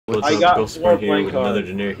What's I up, got Ghost 4 Spart here blank with another cards.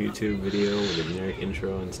 generic YouTube video with a generic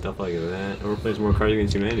intro and stuff like that. And we're playing some more Cards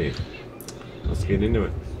Against Humanity. Let's get into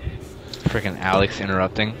it. Freaking Alex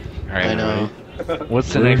interrupting. Alright, I know.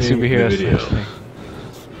 what's the next Ruining superhero the video. thing?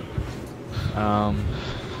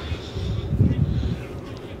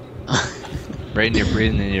 Brayden, you're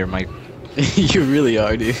breathing in your mic. You really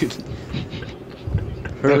are, dude.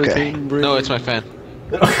 Okay. No, it's my fan.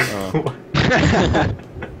 Oh.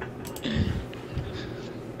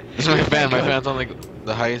 It's my fan. My fan's on like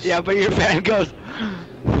the highest. Yeah, but your fan goes.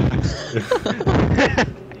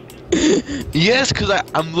 Yes, cause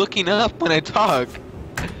I'm looking up when I talk.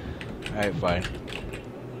 Alright, fine.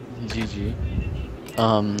 GG.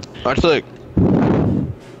 Watch, look.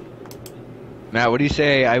 Matt, what do you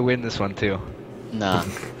say I win this one too? Nah.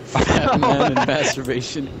 Batman and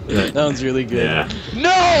masturbation. That one's really good. Yeah.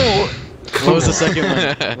 No! What was the second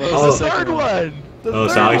one? What was Oh, the The second third one! The Oh,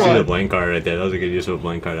 third so Alex used a one! blank card right there. That was a good use of a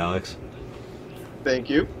blank card, Alex. Thank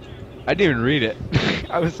you. I didn't even read it.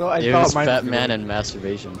 I It thought was mine Batman and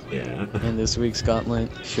masturbation. Yeah. In this week's gauntlet,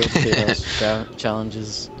 Shield Chaos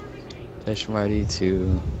challenges Tesh Marty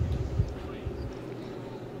to...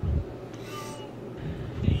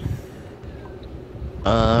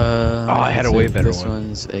 I had a way better this one.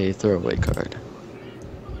 one's a throwaway card.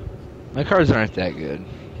 My cards aren't that good.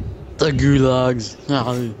 The gulags.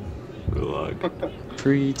 Good luck.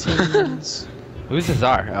 Preteens. Who's the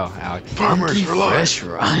czar? Oh, Alex. Farmers for life. Fresh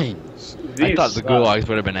rhymes. I thought the These gulags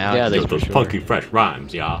would have been Alex. Yeah, they Yo, those sure. funky fresh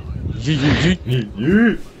rhymes, y'all.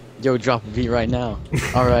 Yo, drop a beat right now.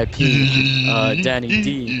 R.I.P. Danny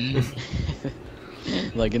D.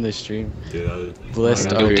 Like in the stream. Dude, that was...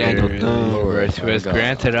 Blessed Oh, are Daniel, the no. Lord Who has our God,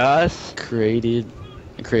 granted us?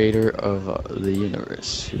 creator of the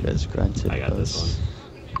universe, who has granted I got this us.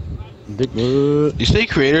 Big word. You say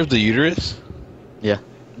creator of the uterus? Yeah.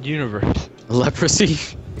 Universe. Leprosy.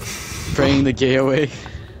 Praying the gay away.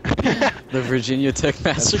 The Virginia Tech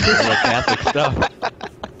massacre. Like Catholic stuff.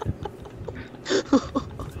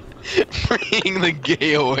 Bringing the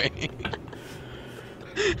gay away.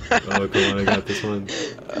 Oh, come on, I got this one.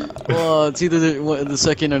 Well, it's either the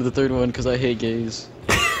second or the third one because I hate gays.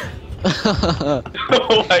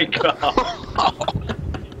 Oh my god.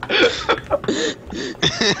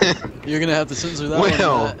 You're gonna have to censor that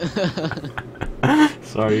Well. one.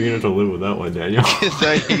 Sorry, you're gonna have to live with that one, Daniel. Cause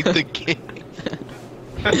I hate the gay.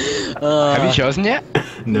 Have you chosen yet?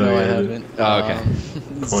 No, I yeah. haven't. Oh, okay.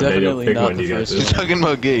 It's Come on, Daniel, definitely pick not one, the you got first this. You're talking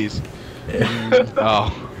about gays.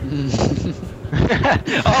 Oh.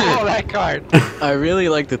 Oh, that card. I really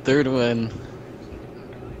like the third one.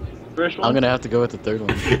 First one. I'm gonna have to go with the third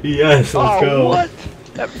one. Yes, let's Oh, go. what?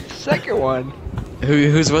 That second one.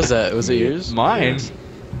 Whose was that? Was it yours? Mine.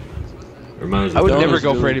 Or mine was I would the That never was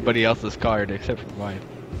go for really- anybody else's card except for mine.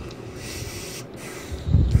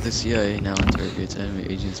 The CIA now interrogates enemy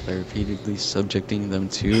agents by repeatedly subjecting them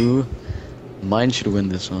to... Mine should win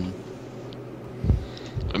this one.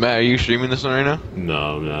 Matt, are you streaming this one right now?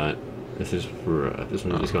 No, I'm not. This is for, this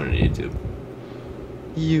one's just going to YouTube.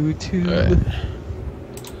 YouTube. Alright.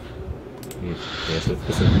 Yes,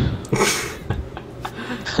 this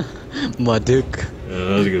My dick. that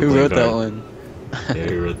was a good Who blank wrote that card. one? Yeah,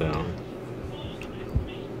 who wrote that one?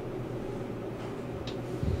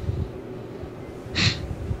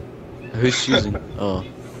 Who's choosing? Oh,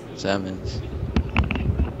 Salmons.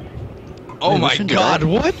 Oh Wait, my which one did god, I-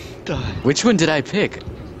 what the? Which one did I pick?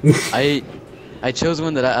 I chose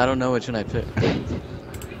one that I don't know which one I picked.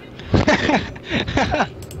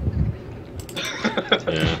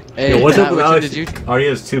 Yeah. Hey, Yo, what's Matt, up with which one Alex? did you? Already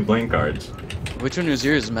has 2 blank cards. Which one was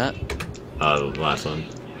yours, Matt? The last one.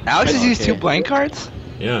 Alex has used Okay. 2 blank cards?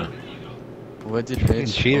 Yeah. What did Fucking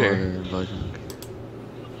Rich cheater. or Bojang?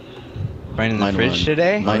 Mine in the Mine fridge won.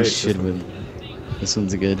 today? Mine Alright, should this win. This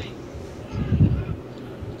one's good.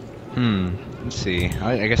 Let's see.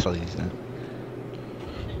 I guess I'll use that.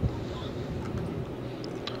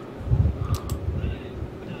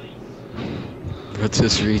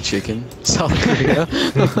 Rotisserie chicken. South Korea.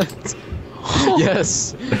 What?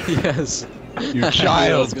 Yes. Yes. You I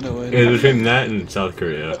child. was gonna win. It was between that and South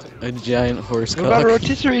Korea. A giant horse What about cock.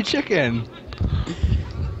 rotisserie chicken?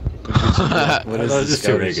 What I does thought it the was just too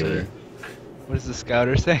scouter regular. say? What does the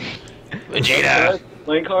scouter say? Vegeta.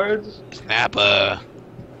 Playing cards? Snapper.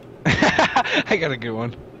 I got a good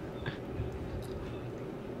one.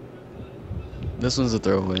 This one's a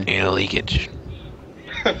throwaway. Anal leakage.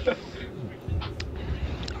 I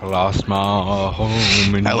lost my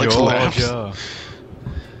home in Alex laughs. Georgia.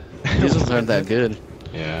 These ones aren't that good.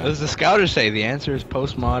 What Yeah. does the scouter say? The answer is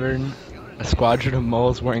postmodern. A squadron of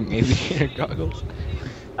moles wearing aviator goggles.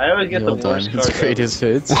 I always get the Well done. worst His cards. greatest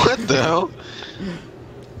hits. What the hell?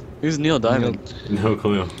 Who's Neil Diamond? No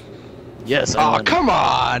clue. Yes, I Oh, won. come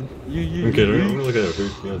on! Okay, I'm gonna look at it.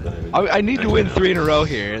 Who's Neil Diamond? I need to win No. 3 in a row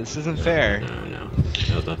here. This isn't fair. No.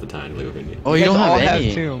 That was not the time to look at me. Oh, you guys don't all have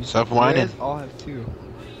any. 2. Stop You whining. guys all have 2.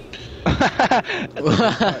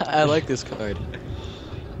 I like this card.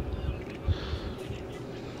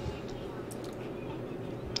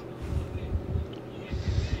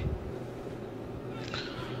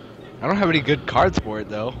 I don't have any good cards for it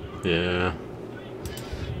though. Yeah.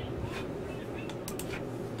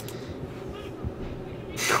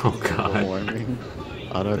 Oh Global god. warming,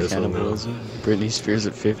 auto This one, no. cannibalism, Britney Spears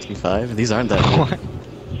at 55. These aren't that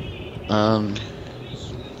good.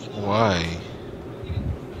 Why?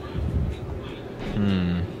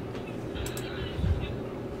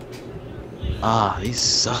 These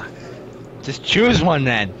suck. Just choose one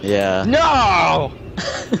then. Yeah. No!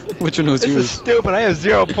 Which one was This is yours? stupid. I have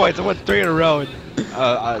 0 points. I won 3 in a row.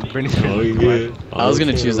 Britney Spears. Oh yeah. I was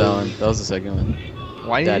gonna choose that one. That was the second one.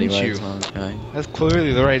 Why Daddy didn't you? White's Mankind. That's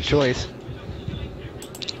clearly the right choice.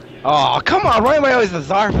 Oh, come on. Why am I always the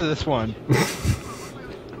czar for this one?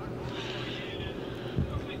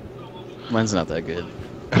 Mine's not that good.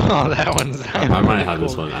 Oh, that one's. I might have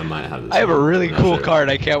this one. I might have this. I have a one. really I'm not cool sure. card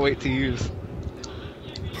I can't wait to use.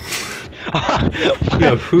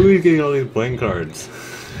 Yeah, who is getting all these blank cards?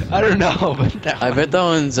 I don't know, but that I bet that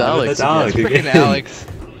one's Alex. That's Alex. freaking again. Alex.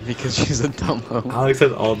 Because she's a dumbo. Alex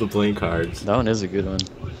has all the blank cards. That one is a good one.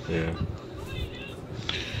 Yeah.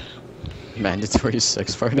 Mandatory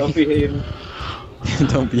sex party. Don't be hating.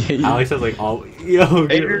 Don't be hating. Alex has like all. Yo,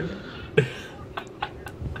 Hater. dude.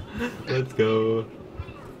 Let's go.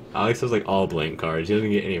 Alex has like all blank cards. He doesn't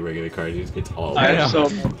get any regular cards. He just gets all I blank. have so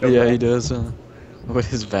much. Yeah, he does.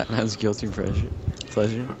 What is Batman's guilty pleasure?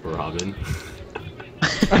 Robin.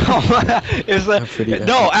 It's I'm pretty like,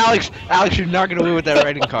 no, Alex, you're not gonna win with that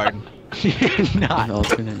writing card. You're An not.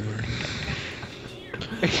 alternate.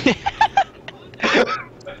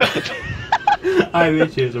 I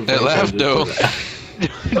bet you some It blank laughed cards though.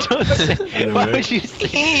 just Don't say. I know, Why right? would you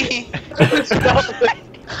say?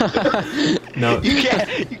 No. You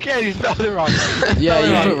can't. You spelled it wrong. Yeah,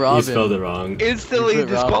 you Yeah, put Robin. You spelled it wrong. Instantly You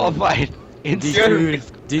put Robin. disqualified. Instantly.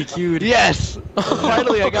 DQ'd. Yes.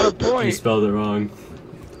 Finally, I got a You point. spelled it wrong.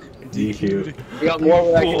 DQ. We got more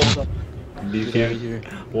where I can. Get out of DQ. here.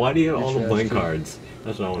 Why do you have all the You're blank trash. cards?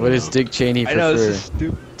 That's what I want to What know. does Dick Cheney I know this prefer? is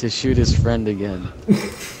stupid. To shoot his friend again.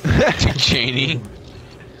 Cheney.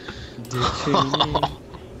 Dick Cheney.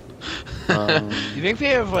 You think they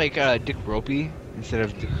have like Dick Ropey instead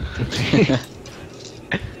of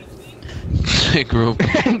Dick Group.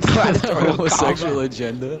 gladiatorial homosexual combat?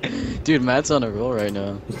 agenda. Dude, Matt's on a roll right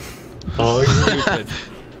now. Oh, yeah. Stupid.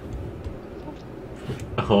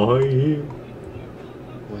 Oh, yeah.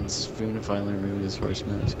 When Spoon finally removed his horse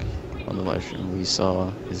mask on the live stream, we saw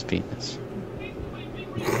his penis.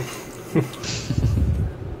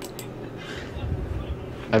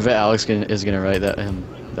 I bet Alex is gonna write that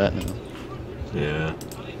now. Yeah.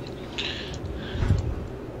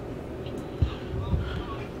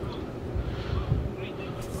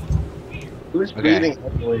 Who's Okay. breathing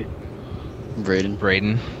heavily? Braden.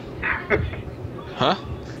 Braden. Huh?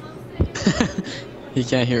 He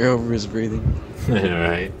can't hear over his breathing.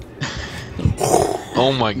 Alright.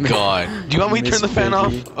 Oh my god. Do you want me to turn the fan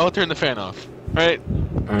off? Miss Piggy. I'll turn the fan off. Alright.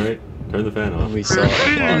 Alright. Turn the fan off. We saw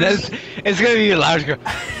And that's, it's gonna be a loud go.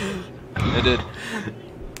 I did.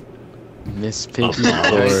 Miss Piggy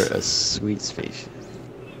Oh, or nice. a sweet space.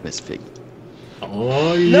 Miss Piggy.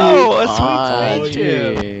 Oh, yeah. No, a Ah, sweet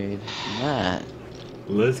spaceship. dude. Matt.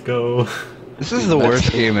 Let's go. This is the Matt's worst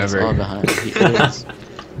taking game us all ever. behind. He is.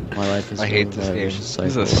 My life is I hate full of this game. hours, This cycle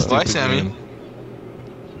is a of- stupid Why, Sammy? game.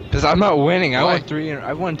 Because I'm not winning. I Why? won 3.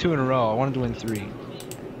 I won 2 in a row. I wanted to win 3.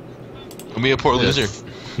 I'll be a poor loser.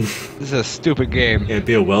 This is a stupid game. Yeah,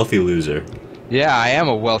 be a wealthy loser. Yeah, I am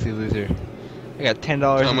a wealthy loser. I got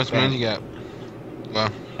 $10. How in much the bank. money you got? Wow.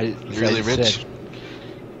 I You're really said- rich.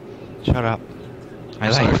 Shut up. I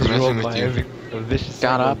I'm sorry like for to roll messing with by you. a vicious Shut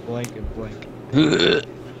cycle up. of blank and blank. I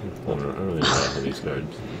don't really know these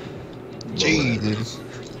cards. Jesus.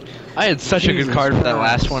 I had such a good Jesus card for that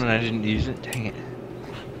Christ. last one and I didn't use it. Dang it.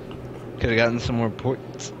 Could have gotten some more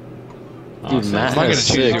points. Dude, Matt I'm not gonna has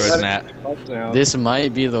choose 6. yours, Matt. This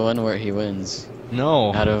might be the one where he wins.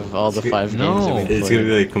 No. Out of all the It's 5 no. games that we It's gonna played.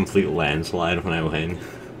 be like a complete landslide when I win.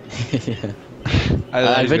 Yeah.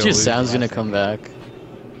 I I bet you lose Sam's last gonna time. come back.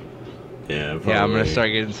 Yeah, probably. Yeah, I'm gonna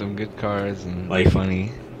start getting some good cards and Like-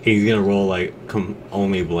 funny. He's gonna roll like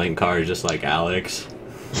only blank cards, just like Alex.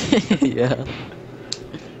 Yeah.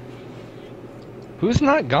 Who's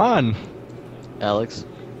not gone? Alex.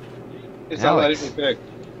 It's not letting Alex. me pick.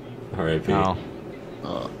 R.I.P. No.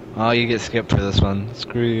 Oh, Oh, you get skipped for this one.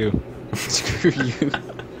 Screw you. screw you.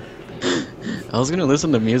 I was gonna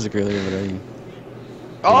listen to music earlier, but I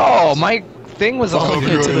Oh, my thing was all falling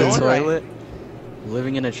Kobe into the Bryant. toilet,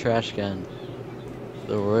 living in a trash can,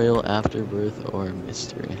 the royal afterbirth or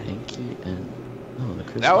Mr. Hanky and oh the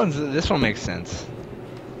Christmas. This one makes sense.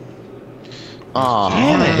 Aw,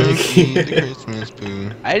 The Christmas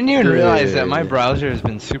boo. I didn't even realize that my Good. browser has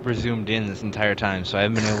been super zoomed in this entire time, so I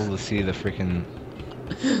haven't been able to see the freaking.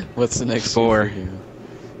 what's the next Score. superhero?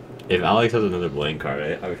 If Alex has another blank card, I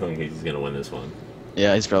have a feeling he's gonna win this one.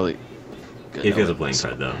 Yeah, he's probably. If he has a blank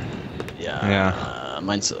card though. Yeah. Yeah.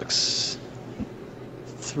 Mine sucks.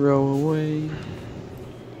 Throw away.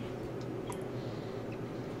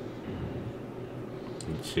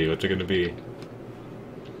 Let's see, what's it gonna be?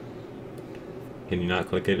 Can you not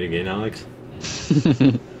click it again, Alex?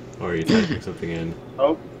 Or are you typing something in?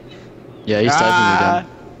 Oh, Yeah, he's typing again.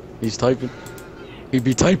 He's typing. He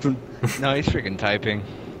be typing. No, he's freaking typing.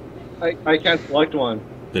 I can't select one.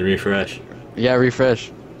 Then refresh. Yeah,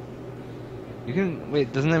 refresh. You can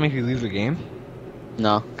wait. Doesn't that make you leave the game?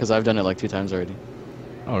 No, because I've done it like 2 times already.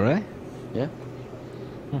 Oh really? Yeah.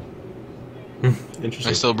 Am Interesting.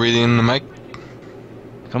 I still breathing in the mic?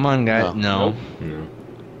 Come on, guys. No. No. No.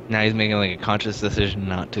 Now he's making like a conscious decision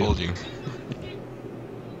not to. Told you.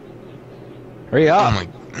 Hurry Oh up! my.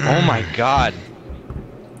 Oh my god.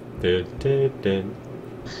 Dun. Billy Clinton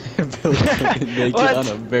naked What? on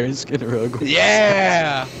a bearskin rug.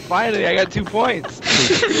 Yeah! Finally, I got 2 points.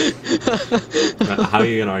 How are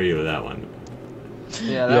you gonna argue with that one?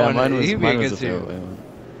 Yeah, Yeah, mine was, he'd be mine a was good a too. throwaway one.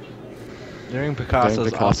 During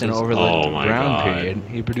Picasso's Picasso's- often overlooked Oh my brown God. period,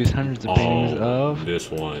 he produced hundreds of paintings Oh, of. this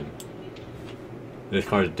one. This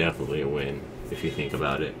card's definitely a win, if you think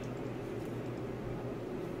about it.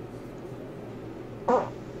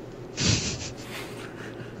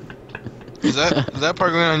 Is that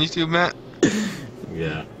part going on YouTube, Matt?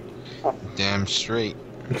 Yeah. Damn straight.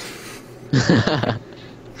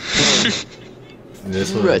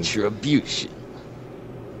 This one, Retribution.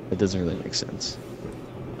 That doesn't really make sense.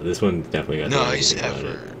 this one definitely got Nice everything about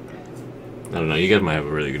effort. it. I don't know, you guys might have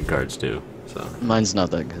really good cards too, so. Mine's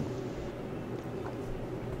not that good.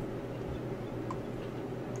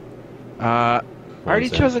 I already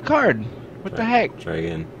sec. chose a card. What the heck? Try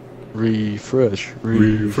again. Refresh.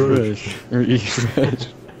 Refresh. Refresh.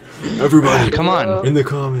 Everybody, Come on. in the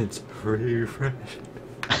comments, refresh.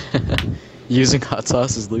 Using hot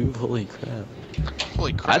sauce as lube? Holy crap.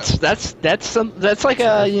 Holy crap. That's like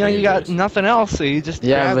a you got nothing else, so you just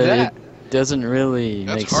Yeah, grab but that. it doesn't really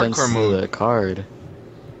That's make sense hardcore to move. the card.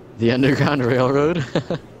 The Underground Railroad?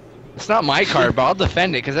 It's not my card, but I'll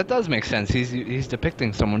defend it because that does make sense. He's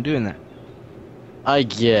depicting someone doing that. I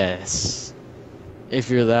guess. If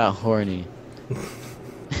you're that horny.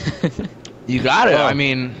 You got it. Oh. I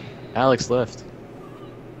mean, Alex left.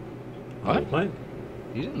 What? What?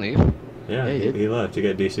 you didn't leave. Yeah, Yeah, he did. he left. He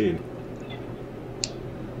got DC'd.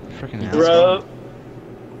 Freaking Yeah. asshole. Bro,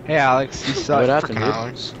 Hey, Alex, you suck. What happened, Frickin' dude?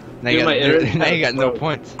 Alex. Now you Dude, my got, internet now you got no broke.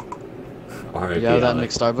 points. R.I.P. You have that Alex.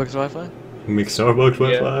 mixed Starbucks Wi-Fi? McStarbucks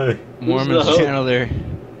Yeah. Wi-Fi. Mormon's host? channel there.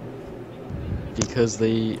 Because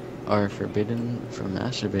they are forbidden from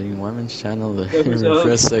masturbating. Mormons channel the Yeah, who's the host?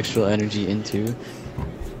 repressed sexual energy into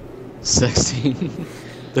sexting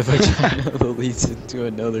the vagina that leads into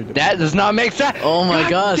another. That does not make sense. Oh my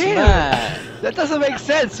God gosh, damn. Matt! That doesn't make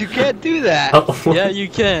sense. You can't do that. Oh, Yeah, you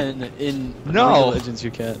can. In No. League of Legends,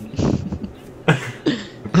 you can.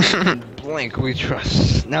 Blink, we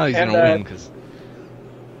trust. Now he's And, gonna win because.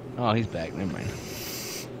 Oh, he's back. Never mind.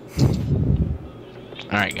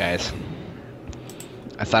 All right, guys.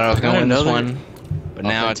 I thought I was gonna win this Another one, but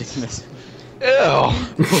now it's. Authentic mess- Ew.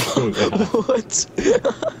 Oh, God. What?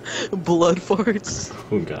 Blood farts?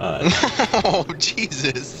 Oh, God. Oh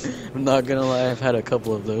Jesus. I'm not gonna lie, I've had a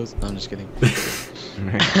couple of those. No, I'm just kidding.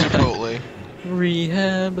 Chipotle.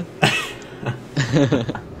 Rehab.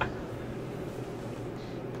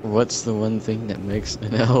 What's the one thing that makes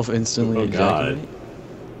an elf instantly Oh, God. ejaculate?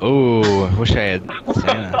 Oh, I wish I had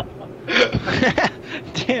Santa.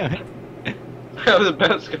 Damn it. that was the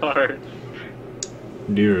best card.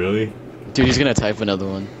 Do you really? Dude, he's gonna type another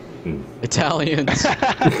one. Hmm. Italians.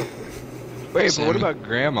 Wait, but Sammy. what about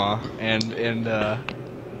Grandma and Aya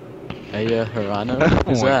Hirano? Oh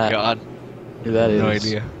Who's my that? God, Who that is? no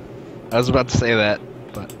idea. I was about to say that,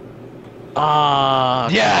 but Ah,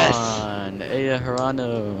 Yes! come on. Aya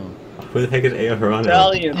Hirano. Who the heck is Aya Hirano?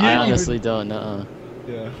 Italian. I honestly don't know.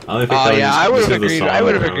 yeah. I only think Oh that was yeah, just I would because have of the agreed. song I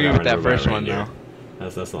would have around agreed with that Remember first one Reindeer. though.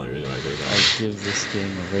 That's the only reason I agree with I that. give this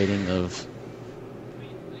game a rating of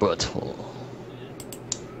butthole.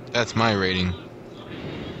 That's my rating.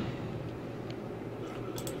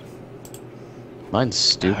 Mine's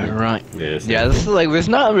stupid. Right. Yes. Yeah, this is like, there's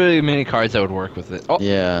not really many cards that would work with it. Oh,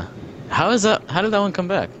 Yeah. How is that? How did that one come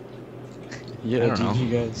back? Yeah, I don't know.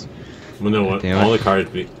 GG guys. Well, no, what, Damn it. all the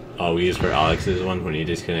cards we use for Alex's one, when he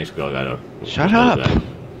disconnects, we all gotta... Shut close up. that.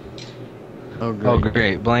 Oh great. oh,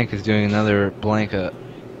 great. Blank is doing another Blank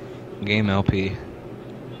game LP.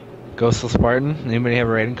 Ghostl Spartan? Anybody have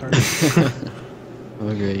a rating card?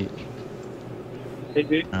 Oh great. Hey,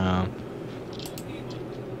 dude. Oh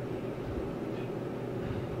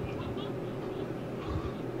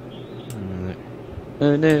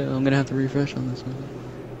no, I'm gonna have to refresh on this one.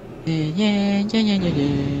 Yeah.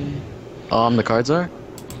 Oh, the cards are?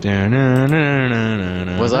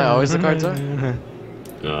 Was I always the cards are?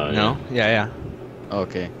 No? Yeah.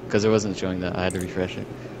 Okay, because it wasn't showing that. I had to refresh it.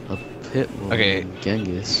 A pit bull, Okay.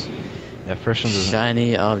 Genghis. That first one doesn't.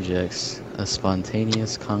 Shiny objects. A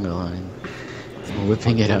spontaneous conga line.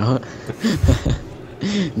 Whipping it out.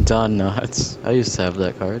 Don Knotts. I used to have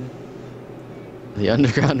that card. The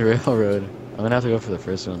Underground Railroad. I'm gonna have to go for the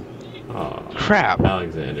first one. Oh, Crap.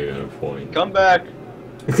 Alexander got a point. Come back.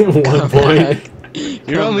 1 point.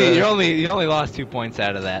 You only lost 2 points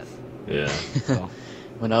out of that. Yeah. So.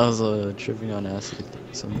 When I was tripping on acid,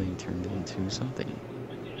 something turned into something.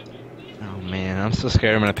 Oh man, I'm so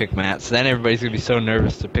scared I'm gonna pick Mats. Then everybody's gonna be so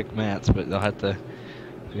nervous to pick Mats, but they'll have to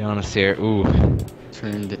be honest here. Ooh.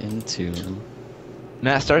 Turned into.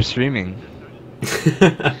 Matt, start streaming.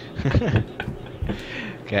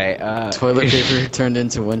 Okay, Toilet paper turned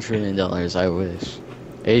into $1 trillion. I wish.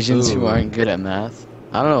 Asians who Ooh. aren't good at math.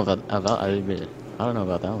 I don't know about I don't know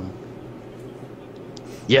about that one.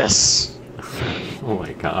 Yes. Oh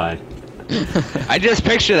my god. I just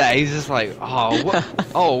picture that. He's just like, oh, what?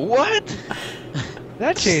 Oh, what?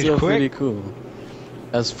 That changed Still quick. pretty cool.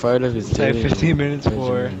 As part of his It's like daily 15 minutes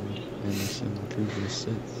for. regimen, Anderson previous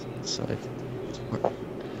sits aside.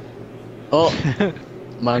 Oh,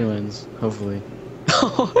 mine wins. Hopefully.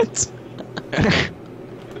 What?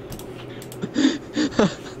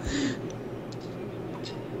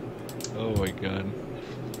 Oh my god.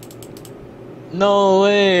 No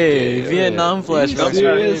way! Yeah, Vietnam flashbacks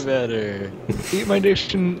are way serious? better. Eat my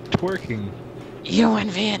diction twerking. You in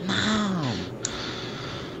Vietnam!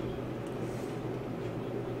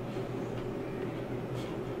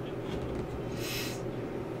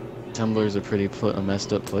 Tumblr's a pretty a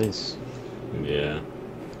messed up place. Yeah.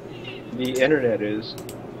 The internet is.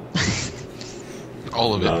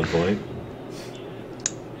 All of Valid it. point.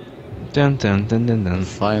 Dun dun dun dun dun.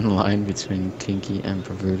 Fine line between kinky and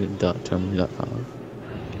perverted.tumblr.com.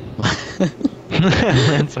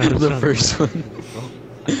 That's what The I'm first one.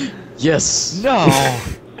 Yes! No!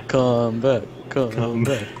 Come back, come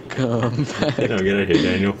back, come back. No, get out of here,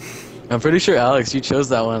 Daniel. I'm pretty sure, Alex, you chose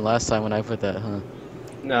that one last time when I put that, huh?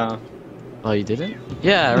 No. Oh, you didn't?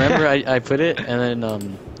 Yeah, I remember I put it, and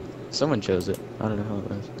then, someone chose it. I don't know how it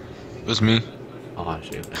was. It was me. Oh,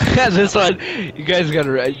 shit. This one, you guys got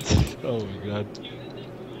it right. Oh my god.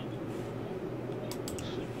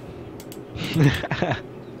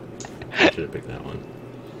 I should have picked that one.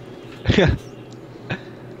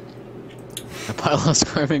 A pile of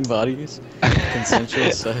squirming bodies,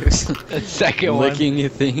 consensual sex, The second one. licking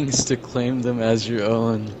things to claim them as your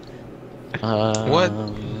own. What?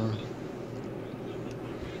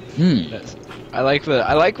 That's- I like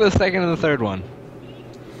the second and the third one.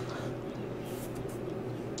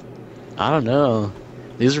 I don't know.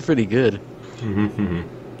 These are pretty good.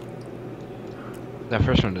 That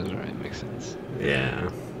first one doesn't really make sense. Yeah.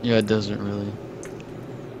 Yeah, it doesn't really.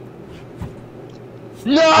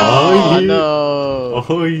 No! Oh, yeah. No!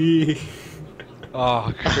 Oh, yeah.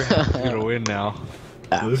 Oh crap! I'm gonna win now.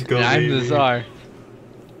 Let's go, And I'm the baby. czar.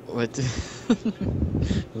 What did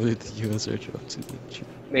the US search up to?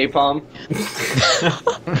 Napalm.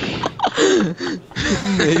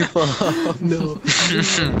 Napalm. No.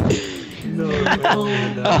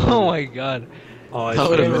 Oh my god. Oh, I That should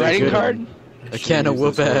would've have been Writing good. card? A can of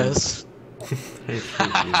whoop ass. I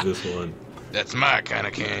should use this one. That's my kind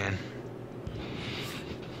of can.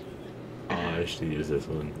 Oh, I should use this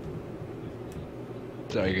one.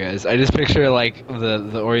 Sorry guys, I just picture like the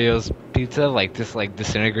Oreos pizza like just like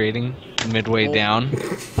disintegrating midway down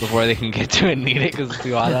before they can get to it and eat it because it's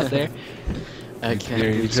too hot out there. I can't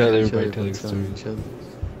Hear believe each other each by other telling telling stories. each other.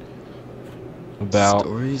 About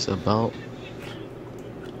Stories about.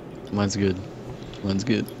 Mine's good. Mine's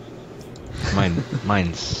good.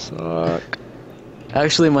 mine suck.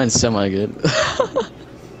 Actually, mine's semi good.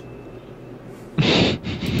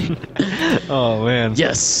 Oh man.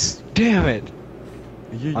 Yes. Damn it.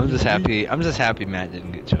 I'm just happy. I'm just happy Matt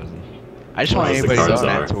didn't get chosen. I just want Well, anybody the but cards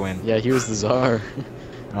Matt are. to win. Yeah, he was the czar.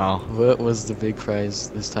 Oh. What was the big prize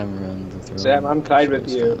this time around? The throne? Sam, I'm tied with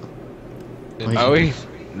you. Wait. Are we?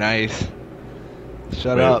 Nice.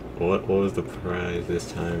 Shut Wait, up. What was the prize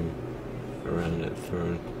this time around that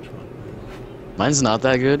throne? Mine's not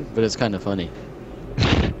that good, but it's kind of funny.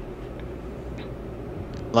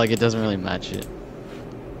 Like, it doesn't really match it.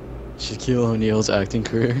 Shaquille O'Neal's acting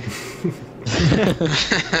career.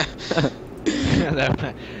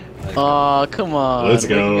 Aw, come on. Let's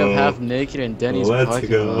Waking go. up half naked in Denny's Let's parking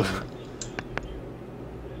go. lot.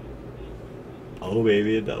 Oh,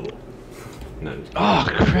 baby, a double. No, just Oh,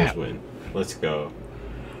 kidding. crap. Win. Let's go.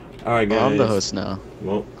 Alright, guys. I'm the host now.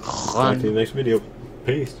 Well, talk to you in the next video.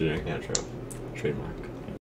 Peace. Generic outro. Trademark.